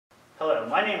Hello,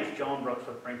 my name is John Brooks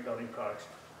with BRINC Building Products.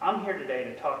 I'm here today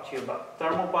to talk to you about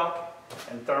ThermalBuck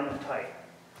and ThermalTight.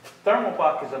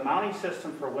 ThermalBuck is a mounting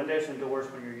system for windows and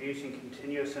doors when you're using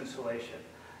continuous insulation.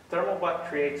 ThermalBuck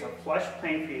creates a flush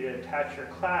plane for you to attach your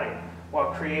cladding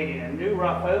while creating a new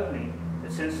rough opening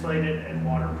that's insulated and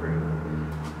waterproof.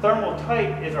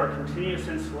 ThermalTight is our continuous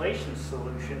insulation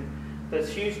solution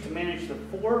that's used to manage the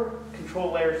 4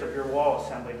 control layers of your wall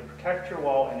assembly to protect your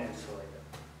wall and insulate it.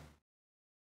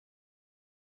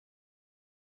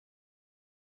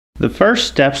 The first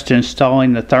steps to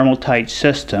installing the ThermalTight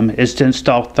system is to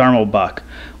install ThermalBuck.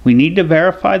 We need to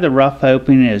verify the rough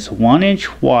opening is 1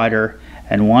 inch wider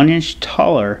and 1 inch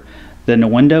taller than the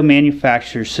window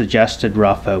manufacturer's suggested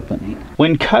rough opening.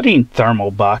 When cutting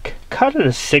ThermalBuck, cut it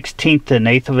a 1/16 to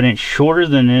 1/8 of an inch shorter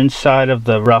than the inside of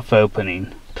the rough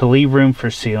opening to leave room for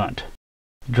sealant.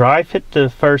 Dry fit the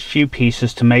first few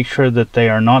pieces to make sure that they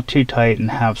are not too tight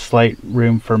and have slight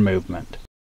room for movement.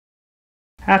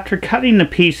 After cutting the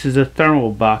pieces of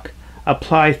ThermalBuck,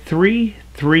 apply 3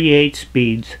 3/8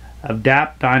 beads of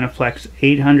DAP Dynaflex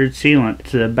 800 sealant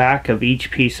to the back of each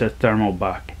piece of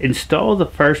ThermalBuck. Install the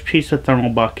first piece of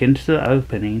ThermalBuck into the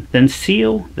opening, then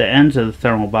seal the ends of the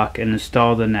ThermalBuck and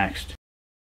install the next.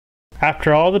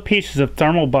 After all the pieces of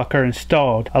ThermalBuck are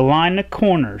installed, align the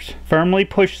corners. Firmly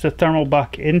push the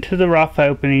ThermalBuck into the rough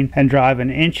opening and drive an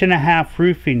 1.5 inch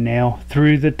roofing nail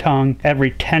through the tongue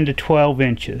every 10 to 12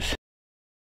 inches.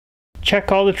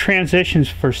 Check all the transitions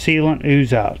for sealant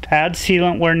ooze out. Add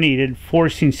sealant where needed,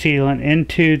 forcing sealant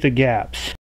into the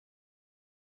gaps.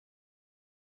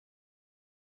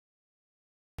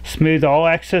 Smooth all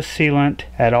excess sealant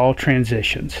at all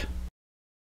transitions.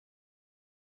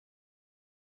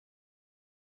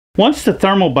 Once the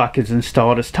ThermalBuck is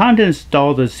installed, it's time to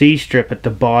install the Z-strip at the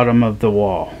bottom of the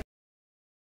wall.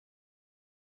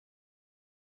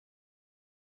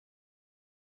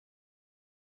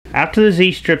 After the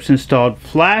Z-strip's installed,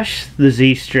 flash the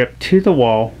Z-strip to the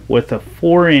wall with a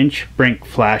 4-inch BRINC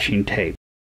flashing tape.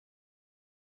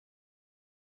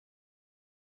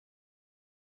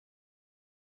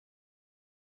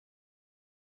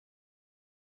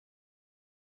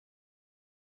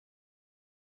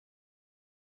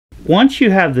 Once you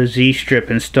have the Z-strip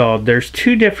installed, there's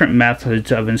 2 different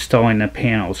methods of installing the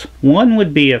panels. One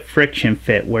would be a friction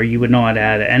fit where you would not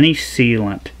add any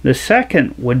sealant. The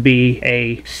second would be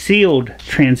a sealed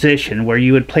transition where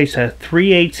you would place a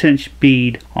 3/8 inch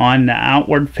bead on the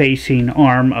outward facing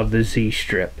arm of the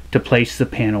Z-strip to place the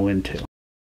panel into.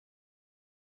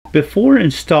 Before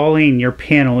installing your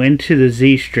panel into the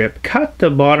Z-strip, cut the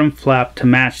bottom flap to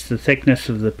match the thickness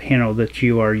of the panel that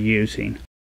you are using.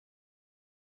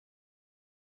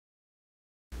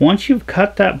 Once you've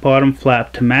cut that bottom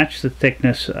flap to match the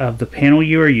thickness of the panel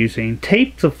you are using,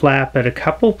 tape the flap at a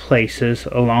couple places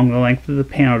along the length of the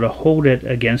panel to hold it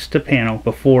against the panel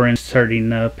before inserting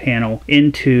the panel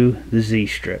into the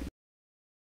Z-strip.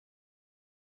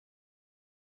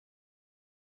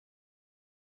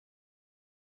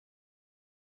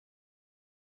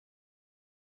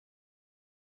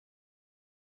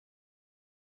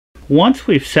 Once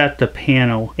we've set the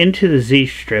panel into the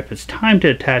Z-strip, it's time to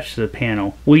attach the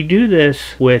panel. We do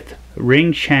this with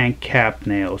ring shank cap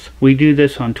nails. We do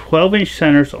this on 12-inch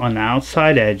centers on the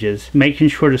outside edges, making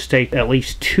sure to stay at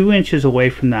least 2 inches away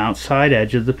from the outside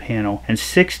edge of the panel and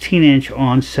 16-inch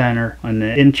on center on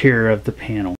the interior of the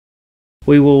panel.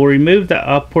 We will remove the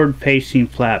upward facing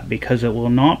flap because it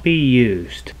will not be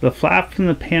used. The flap from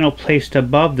the panel placed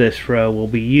above this row will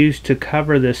be used to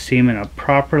cover this seam in a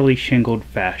properly shingled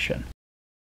fashion.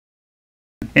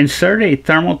 Insert a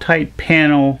ThermalTight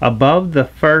panel above the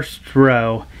first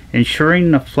row,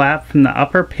 ensuring the flap from the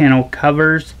upper panel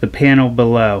covers the panel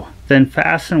below. Then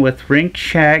fasten with ring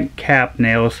shank cap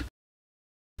nails.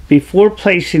 Before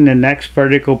placing the next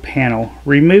vertical panel,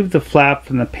 remove the flap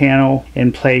from the panel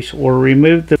in place or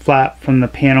remove the flap from the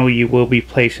panel you will be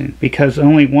placing because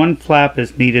only one flap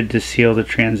is needed to seal the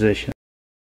transition.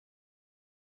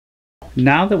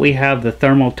 Now that we have the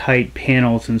ThermalTight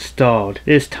panels installed,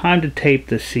 it is time to tape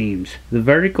the seams. The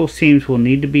vertical seams will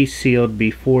need to be sealed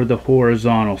before the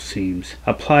horizontal seams.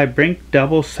 Apply BRINC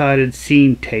double-sided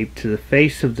seam tape to the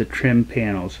face of the trim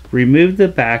panels. Remove the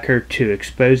backer to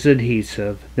expose the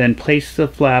adhesive, then place the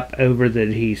flap over the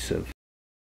adhesive.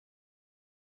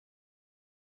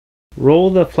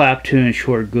 Roll the flap to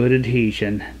ensure good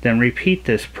adhesion, then repeat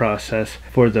this process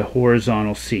for the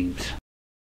horizontal seams.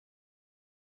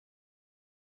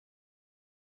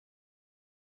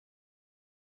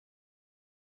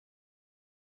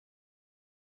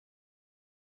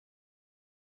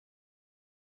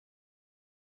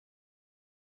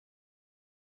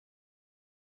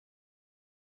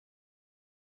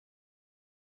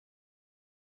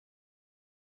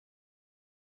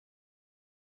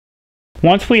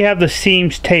 Once we have the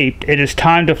seams taped, it is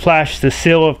time to flash the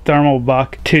seal of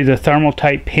ThermalBuck to the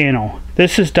ThermalTight panel.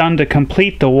 This is done to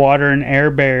complete the water and air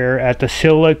barrier at the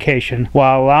seal location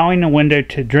while allowing the window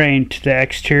to drain to the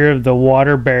exterior of the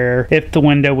water barrier if the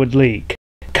window would leak.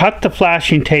 Cut the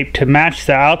flashing tape to match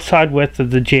the outside width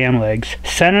of the jamb legs.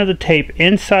 Center the tape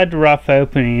inside the rough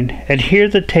opening. Adhere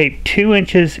the tape 2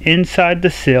 inches inside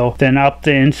the seal, then up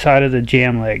the inside of the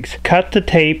jamb legs. Cut the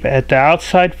tape at the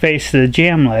outside face of the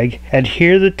jamb leg.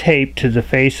 Adhere the tape to the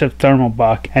face of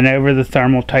ThermalBuck and over the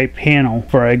ThermalTight panel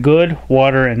for a good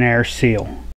water and air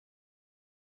seal.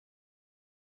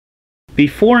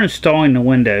 Before installing the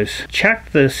windows,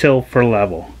 check the sill for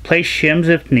level. Place shims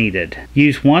if needed.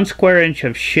 Use 1 square inch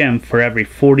of shim for every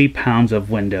 40 pounds of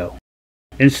window.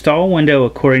 Install window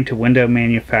according to window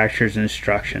manufacturer's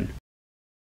instruction.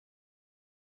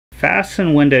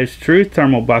 Fasten windows through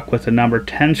ThermalBuck with a number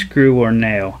 10 screw or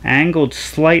nail, angled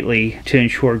slightly to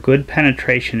ensure good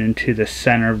penetration into the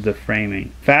center of the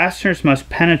framing. Fasteners must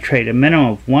penetrate a minimum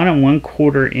of 1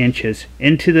 1/4 inches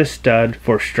into the stud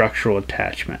for structural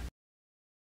attachment.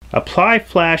 Apply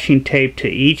flashing tape to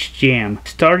each jamb,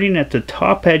 starting at the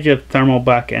top edge of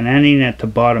ThermalBuck and ending at the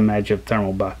bottom edge of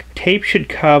ThermalBuck. Tape should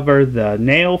cover the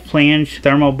nail flange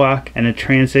ThermalBuck and the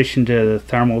transition to the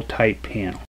ThermalTight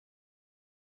panel.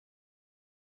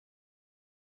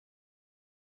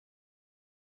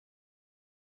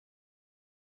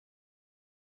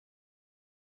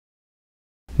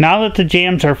 Now that the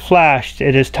jambs are flashed,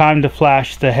 it is time to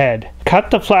flash the head. Cut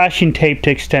the flashing tape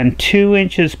to extend 2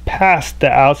 inches past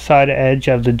the outside edge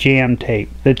of the jamb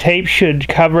tape. The tape should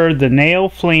cover the nail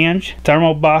flange,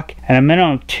 ThermalBuck, and a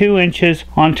minimum of 2 inches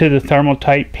onto the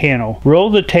ThermalTight panel. Roll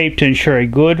the tape to ensure a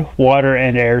good water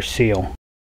and air seal.